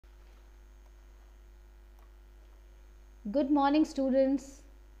Good morning, students.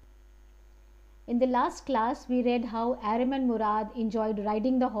 In the last class, we read how Aram and Murad enjoyed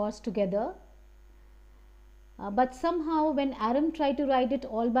riding the horse together. But somehow, when Aram tried to ride it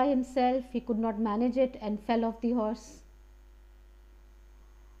all by himself, he could not manage it and fell off the horse.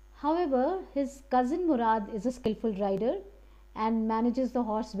 However, his cousin Murad is a skillful rider and manages the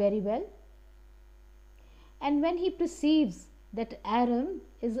horse very well. And when he perceives that Aram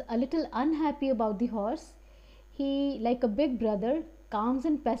is a little unhappy about the horse, he, like a big brother, calms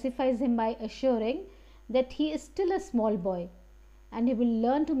and pacifies him by assuring that he is still a small boy and he will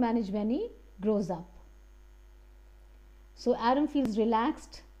learn to manage when he grows up. So Aram feels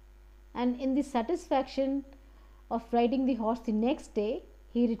relaxed, and in the satisfaction of riding the horse the next day,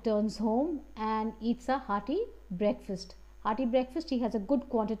 he returns home and eats a hearty breakfast. Hearty breakfast, he has a good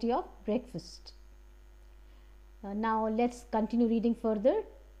quantity of breakfast. Now let's continue reading further.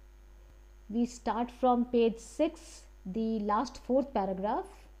 We start from page 6, the last fourth paragraph.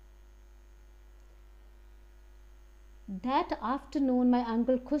 That afternoon, my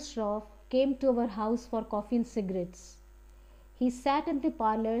uncle Khusraw came to our house for coffee and cigarettes. He sat in the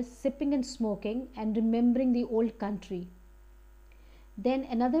parlor, sipping and smoking and remembering the old country. Then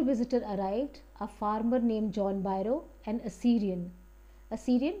another visitor arrived, a farmer named John Byro, an Assyrian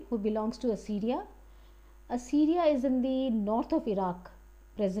who belongs to Assyria. Assyria is in the north of Iraq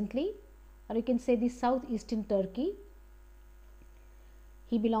presently, or you can say the southeastern Turkey.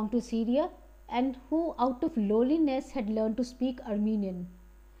 He belonged to Syria and who out of lowliness had learned to speak Armenian.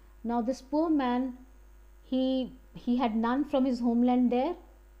 Now this poor man, he had none from his homeland there.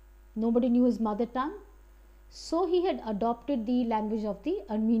 Nobody knew his mother tongue. So he had adopted the language of the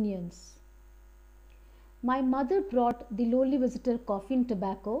Armenians. My mother brought the lowly visitor coffee and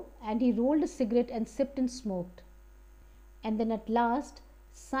tobacco, and he rolled a cigarette and sipped and smoked. And then at last,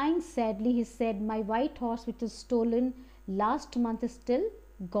 sighing sadly, he said, "My white horse which was stolen last month is still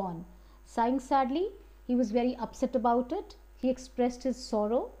gone." Sighing sadly, he was very upset about it. He expressed his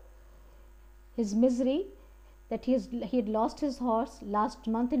sorrow, his misery, that he had lost his horse last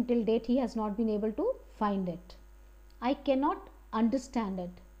month and till date he has not been able to find it. I cannot understand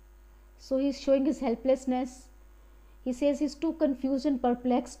it. So he is showing his helplessness. He says he is too confused and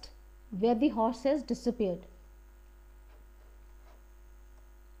perplexed where the horse has disappeared.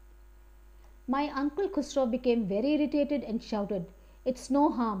 My uncle Khusraw became very irritated and shouted, "It's no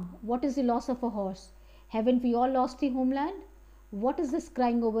harm. What is the loss of a horse? Haven't we all lost the homeland? What is this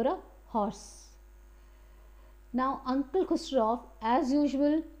crying over a horse?" Now Uncle Khusraw, as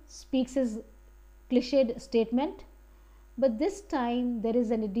usual, speaks his cliched statement, but this time there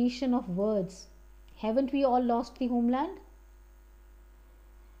is an addition of words. Haven't we all lost the homeland?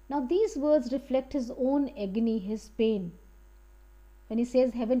 Now these words reflect his own agony, his pain. When he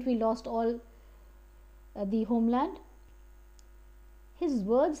says, "Haven't we lost all the homeland?" His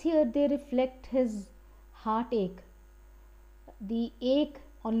words here, they reflect his heartache, the ache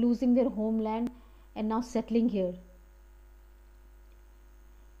on losing their homeland and now settling here.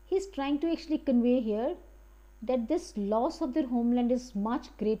 He's trying to actually convey here that this loss of their homeland is much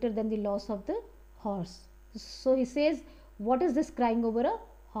greater than the loss of the horse. So he says, "What is this crying over a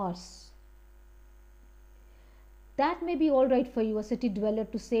horse?" "That may be all right for you, a city dweller,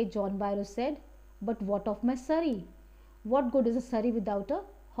 to say," John Byro said, "but what of my surrey? What good is a surrey without a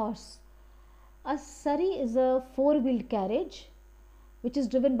horse?" A surrey is a four-wheeled carriage which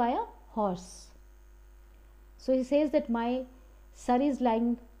is driven by a horse. So he says that my surrey is lying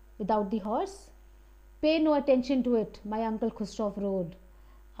without the horse. "Pay no attention to it," my uncle Khusraw roared.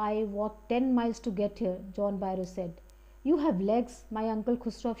 "I walked 10 miles to get here," John Byro said. "You have legs," my uncle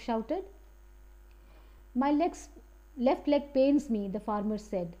Khusraw shouted. "My left leg pains me," the farmer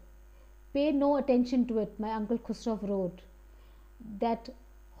said. "Pay no attention to it," my uncle Khusraw roared. "That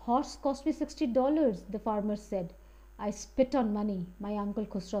horse cost me $60, the farmer said. "I spit on money," my uncle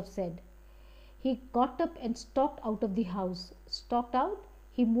Khusraw said. He got up and stalked out of the house. Stalked out?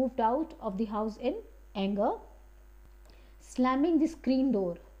 He moved out of the house in anger, slamming the screen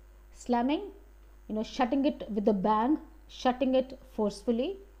door. Slamming, shutting it with a bang, shutting it forcefully,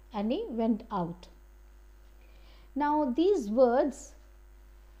 and he went out. Now these words,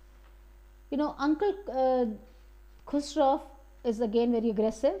 Uncle Khusraw is again very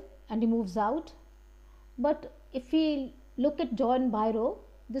aggressive and he moves out. But if we look at John Byro,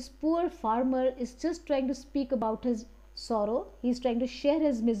 this poor farmer is just trying to speak about his sorrow. He is trying to share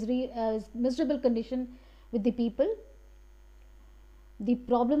his misery, his miserable condition with the people, the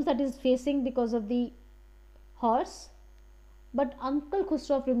problems that he is facing because of the horse. But Uncle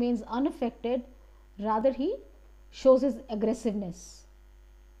Khusraw remains unaffected. Rather, he shows his aggressiveness.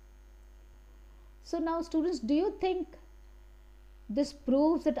 So now, students, do you think This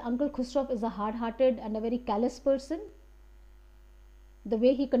proves that Uncle Khusraw is a hard hearted and a very callous person, the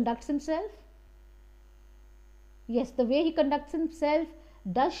way he conducts himself. Yes, the way he conducts himself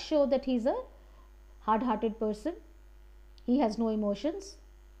does show that he's a hard hearted person. He has no emotions.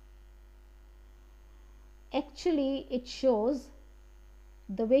 Actually, it shows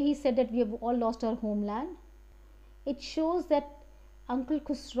the way he said that we have all lost our homeland. It shows that Uncle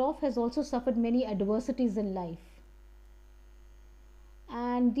Khusraw has also suffered many adversities in life.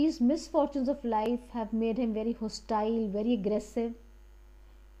 And these misfortunes of life have made him very hostile, very aggressive,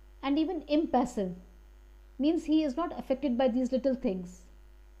 and even impassive. Means he is not affected by these little things.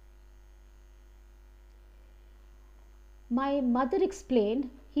 My mother explained,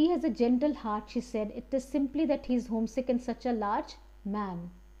 he has a gentle heart, she said. It is simply that he is homesick and such a large man.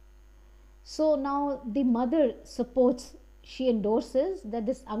 So now the mother supports, she endorses that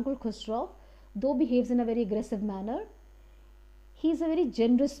this Uncle Khusraw, though behaves in a very aggressive manner, he is a very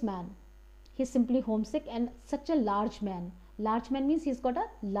generous man. He is simply homesick and such a large man. Large man means he's got a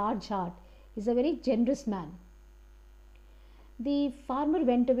large heart. He's a very generous man. The farmer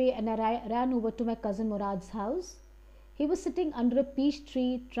went away and I ran over to my cousin Murad's house. He was sitting under a peach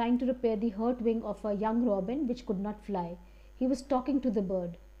tree trying to repair the hurt wing of a young robin which could not fly. He was talking to the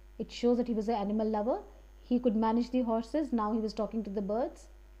bird. It shows that he was an animal lover. He could manage the horses. Now he was talking to the birds.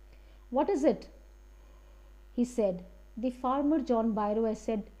 What is it? He said. The farmer John Byro, I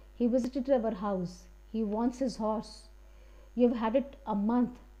said, he visited our house. He wants his horse. You have had it a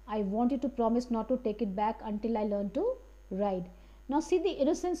month. I want you to promise not to take it back until I learn to ride. Now see the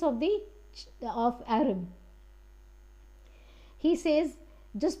innocence of Aram. He says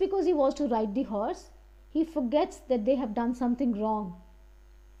just because he wants to ride the horse, he forgets that they have done something wrong.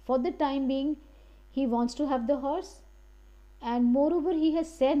 For the time being, he wants to have the horse, and moreover he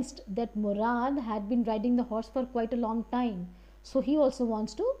has sensed that Murad had been riding the horse for quite a long time, so he also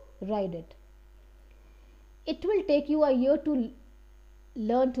wants to ride it. It will take you a year to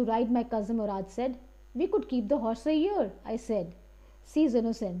learn to ride, my cousin Murad said. We could keep the horse a year, I said. See his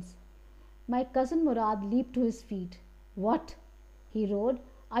innocence. My cousin Murad leaped to his feet. What? He roared.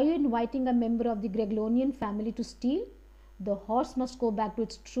 Are you inviting a member of the Greglonian family to steal? The horse must go back to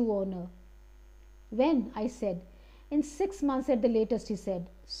its true owner. When? I said. In 6 months at the latest, he said.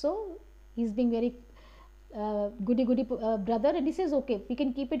 So he's being very goody brother, and he says, okay, we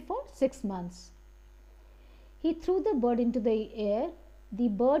can keep it for 6 months. He threw the bird into the air. The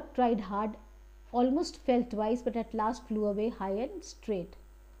bird tried hard, almost fell twice, but at last flew away high and straight.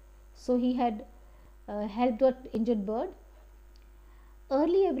 So he had helped that injured bird.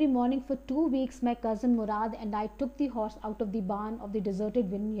 Early every morning for 2 weeks, my cousin Murad and I took the horse out of the barn of the deserted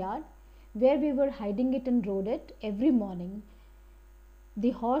vineyard, where we were hiding it, and rode it every morning.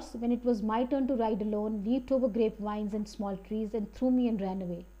 The horse, when it was my turn to ride alone, leaped over grapevines and small trees and threw me and ran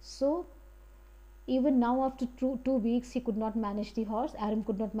away. So even now, after 2 weeks, he could not manage the horse. Aram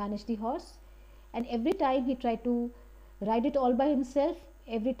could not manage the horse, and every time he tried to ride it all by himself,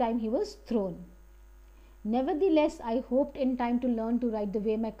 every time he was thrown. Nevertheless, I hoped in time to learn to ride the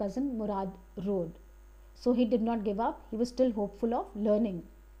way my cousin Murad rode. So he did not give up. He was still hopeful of learning.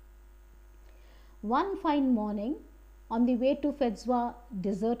 One fine morning, on the way to Fedzwa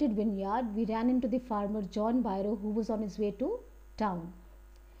deserted vineyard, we ran into the farmer John Byro, who was on his way to town.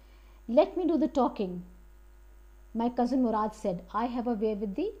 Let me do the talking, my cousin Murad said. I have a way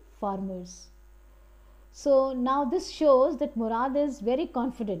with the farmers. So now this shows that Murad is very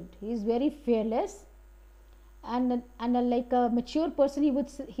confident. He is very fearless, and like a mature person,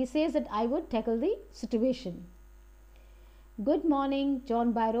 he says that I would tackle the situation. Good morning,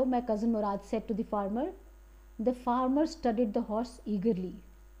 John Byro, my cousin Murad said to the farmer. The farmer studied the horse eagerly.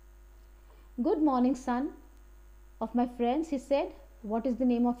 Good morning, son of my friends, he said. What is the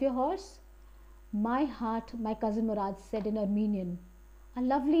name of your horse? My heart, my cousin Murad said in Armenian. A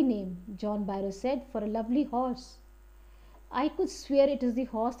lovely name, John Byro said, for a lovely horse. I could swear it is the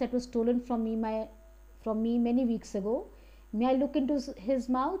horse that was stolen from me many weeks ago. May I look into his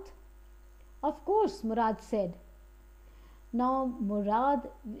mouth? Of course, Murad said. Now Murad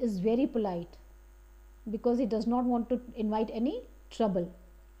is very polite because he does not want to invite any trouble.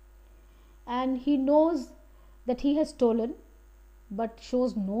 And he knows that he has stolen, but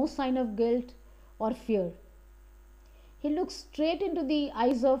shows no sign of guilt or fear. He looks straight into the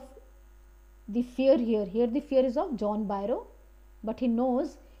eyes of the fear here. Here the fear is of John Byro, but he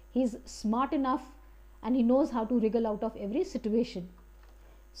knows he is smart enough and he knows how to wriggle out of every situation.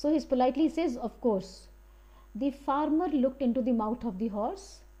 So he politely says, of course. The farmer looked into the mouth of the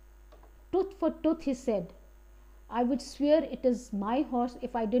horse. Tooth for tooth, he said. I would swear it is my horse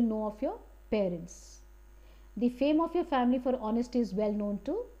if I didn't know of your parents. The fame of your family for honesty is well known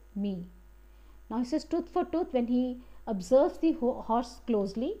to me. Now he says tooth for tooth. When he observes the horse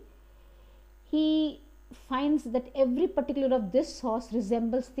closely, he finds that every particular of this horse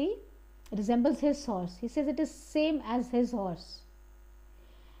resembles his horse. He says it is same as his horse.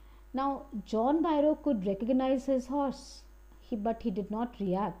 Now John Byro could recognize his horse, but he did not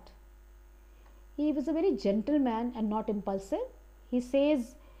react. He was a very gentle man and not impulsive. He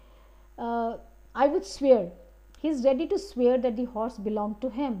says, I would swear. He is ready to swear that the horse belonged to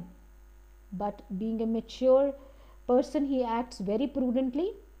him. But being a mature person, he acts very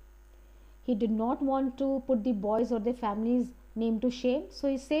prudently. He did not want to put the boys or their family's name to shame. So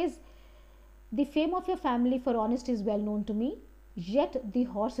he says, the fame of your family for honesty is well known to me, yet the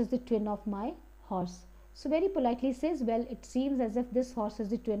horse is the twin of my horse. So very politely says, well, it seems as if this horse is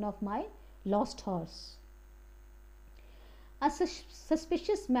the twin of my lost horse. A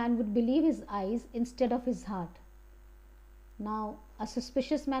suspicious man would believe his eyes instead of his heart. Now, a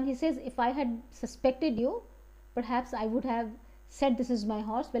suspicious man, he says, if I had suspected you, perhaps I would have said this is my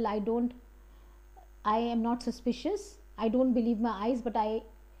horse. Well, I am not suspicious. I don't believe my eyes, but I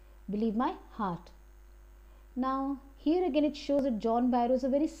believe my heart. Now, here again it shows that John Byro is a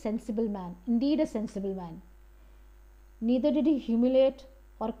very sensible man, indeed a sensible man. Neither did he humiliate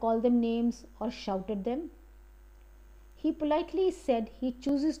or call them names or shout at them. He politely said he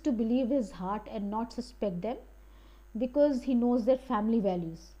chooses to believe his heart and not suspect them because he knows their family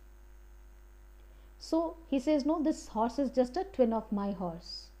values. So he says, no, this horse is just a twin of my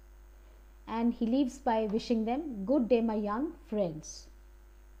horse. And he leaves by wishing them, good day, my young friends.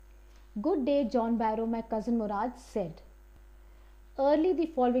 Good day, John Byro, my cousin Murad said. Early the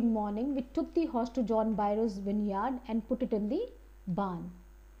following morning, we took the horse to John Byro's vineyard and put it in the barn.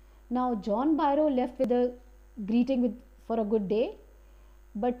 Now, John Byro left with a greeting for a good day,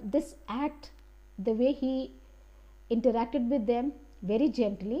 but this act, the way he interacted with them very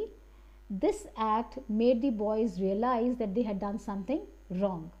gently, this act made the boys realize that they had done something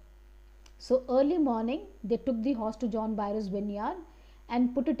wrong. So early morning, they took the horse to John Byro's vineyard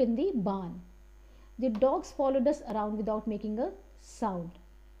and put it in the barn. The dogs followed us around without making a sound.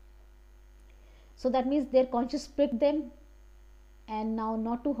 So that means their conscience pricked them, and now,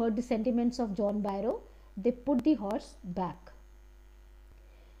 not to hurt the sentiments of John Byro, they put the horse back.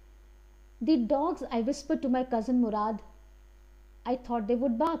 The dogs, I whispered to my cousin Murad, I thought they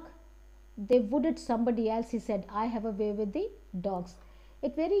would bark. They would at somebody else, he said. I have a way with the dogs.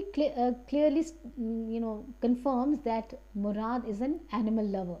 It very clearly, confirms that Murad is an animal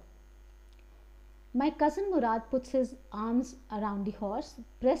lover. My cousin Murad puts his arms around the horse,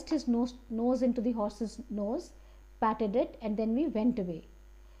 pressed his nose into the horse's nose, patted it, and then we went away.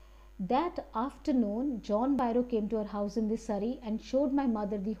 That afternoon, John Byro came to our house in the Surrey and showed my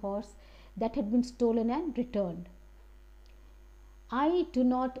mother the horse that had been stolen and returned. I do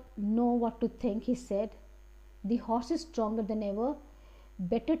not know what to think, he said. The horse is stronger than ever,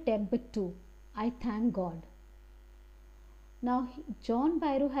 better tempered too. I thank God. Now, John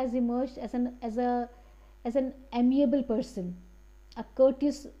Byro has emerged as an amiable person, a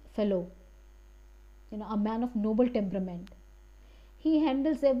courteous fellow, a man of noble temperament. He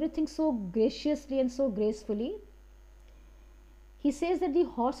handles everything so graciously and so gracefully. He says that the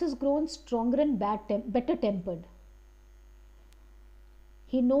horse has grown stronger and better tempered.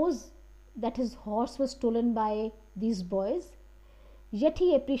 He knows that his horse was stolen by these boys, yet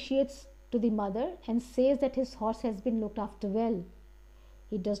he appreciates to the mother and says that his horse has been looked after well.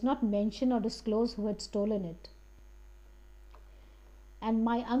 He does not mention or disclose who had stolen it. And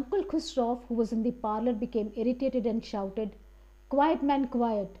my uncle Khusraw, who was in the parlor, became irritated and shouted, Quiet, man,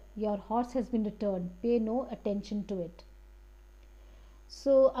 quiet. Your horse has been returned. Pay no attention to it.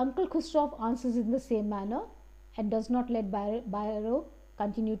 So Uncle Khusraw answers in the same manner and does not let Byro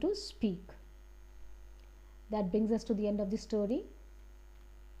continue to speak. That brings us to the end of the story.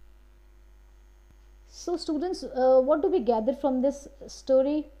 So students, what do we gather from this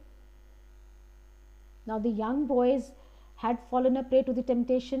story? Now the young boys had fallen a prey to the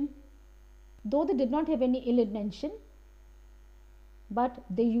temptation, though they did not have any ill intention, but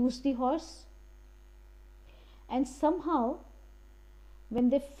they used the horse, and somehow when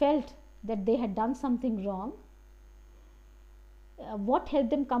they felt that they had done something wrong, what helped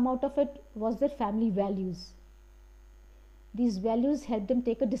them come out of it was their family values. These values helped them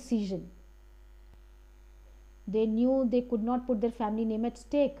take a decision. They knew they could not put their family name at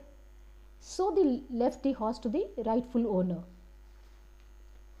stake, so they left the horse to the rightful owner.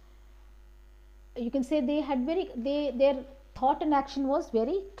 You can say their thought and action was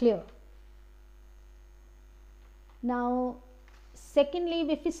very clear. Now, secondly,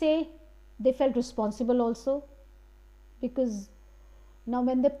 if we say They felt responsible also, because now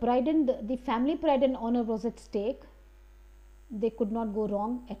when the family pride and honor was at stake, they could not go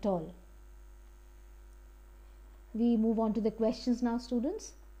wrong at all. We move on to the questions now,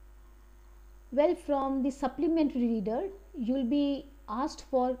 students. Well, from the supplementary reader, you will be asked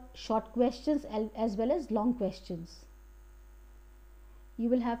for short questions as well as long questions. You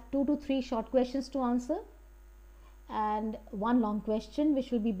will have 2 to 3 short questions to answer and one long question,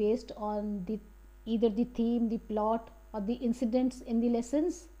 which will be based on either the theme, the plot, or the incidents in the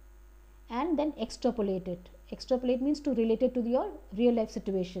lessons, and then extrapolate it. Extrapolate means to relate it to your real life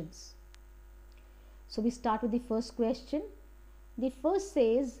situations. So we start with the first question. The first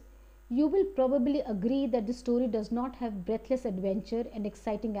says, you will probably agree that the story does not have breathless adventure and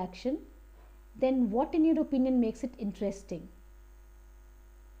exciting action. Then what in your opinion makes it interesting?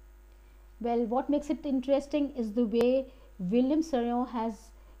 Well, what makes it interesting is the way William Serron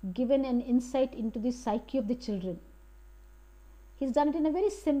has given an insight into the psyche of the children. He's done it in a very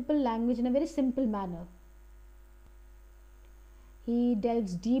simple language, in a very simple manner. He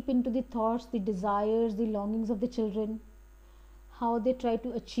delves deep into the thoughts, the desires, the longings of the children, how they try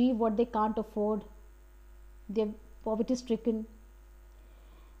to achieve what they can't afford, they're poverty stricken.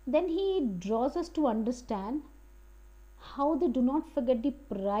 Then he draws us to understand how they do not forget the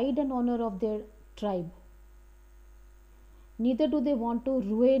pride and honor of their tribe. Neither do they want to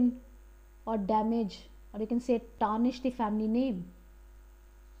ruin or damage, or you can say tarnish, the family name.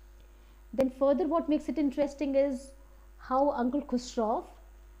 Then further, what makes it interesting is how Uncle Khusraw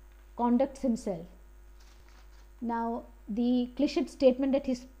conducts himself. Now, the cliched statement that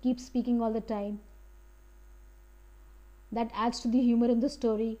he keeps speaking all the time, that adds to the humor in the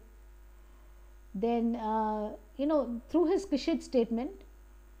story. Then, through his cliched statement,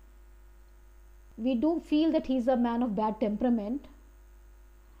 we do feel that he's a man of bad temperament,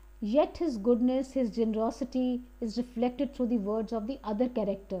 yet his goodness, his generosity is reflected through the words of the other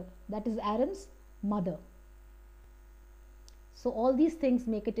character, that is Aaron's mother. So all these things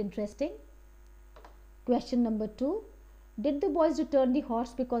make it interesting. Question number 2. Did the boys return the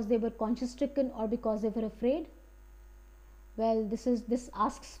horse because they were conscience stricken or because they were afraid? Well, this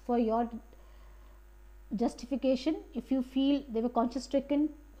asks for your justification. If you feel they were conscience stricken,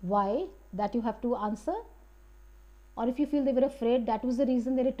 why? That you have to answer. Or if you feel they were afraid, that was the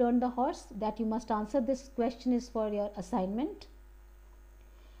reason they returned the horse, that you must answer. This question is for your assignment.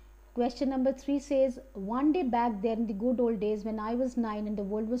 Question number 3 says, one day back there in the good old days when I was 9 and the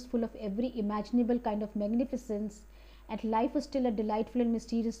world was full of every imaginable kind of magnificence and life was still a delightful and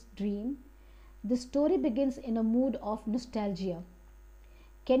mysterious dream, the story begins in a mood of nostalgia.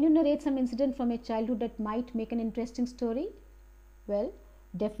 Can you narrate some incident from your childhood that might make an interesting story? Well,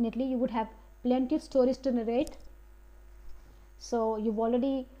 definitely you would have plenty of stories to narrate. So you've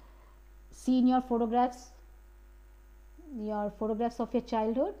already seen your photographs of your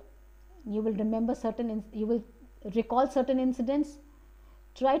childhood. You will remember you will recall certain incidents.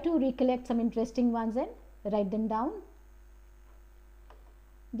 Try to recollect some interesting ones and write them down.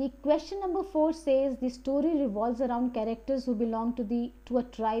 The question number 4 says the story revolves around characters who belong to a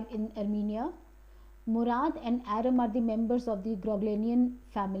tribe in Armenia. Murad and Aram are the members of the Groglanian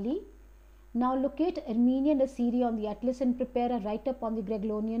family. Now locate Armenia and Assyria on the atlas and prepare a write-up on the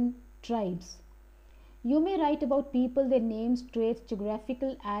Groglanian tribes. You may write about people, their names, traits,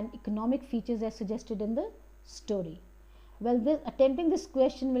 geographical and economic features as suggested in the story. Well, attempting this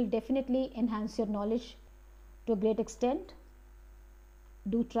question will definitely enhance your knowledge to a great extent.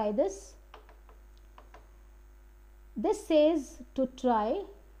 Do try this. This says to try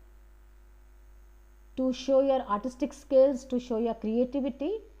to show your artistic skills, to show your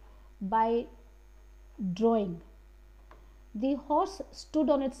creativity by drawing. The horse stood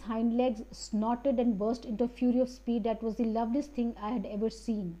on its hind legs, snorted and burst into a fury of speed that was the loveliest thing I had ever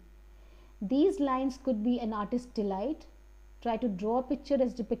seen. These lines could be an artist's delight. Try to draw a picture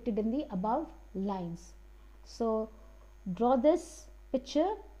as depicted in the above lines. So draw this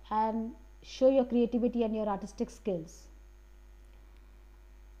picture and show your creativity and your artistic skills.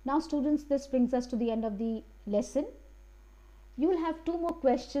 Now students, this brings us to the end of the lesson. You will have 2 more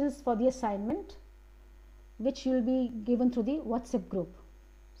questions for the assignment, which you will be given through the WhatsApp group.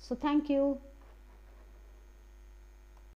 So thank you.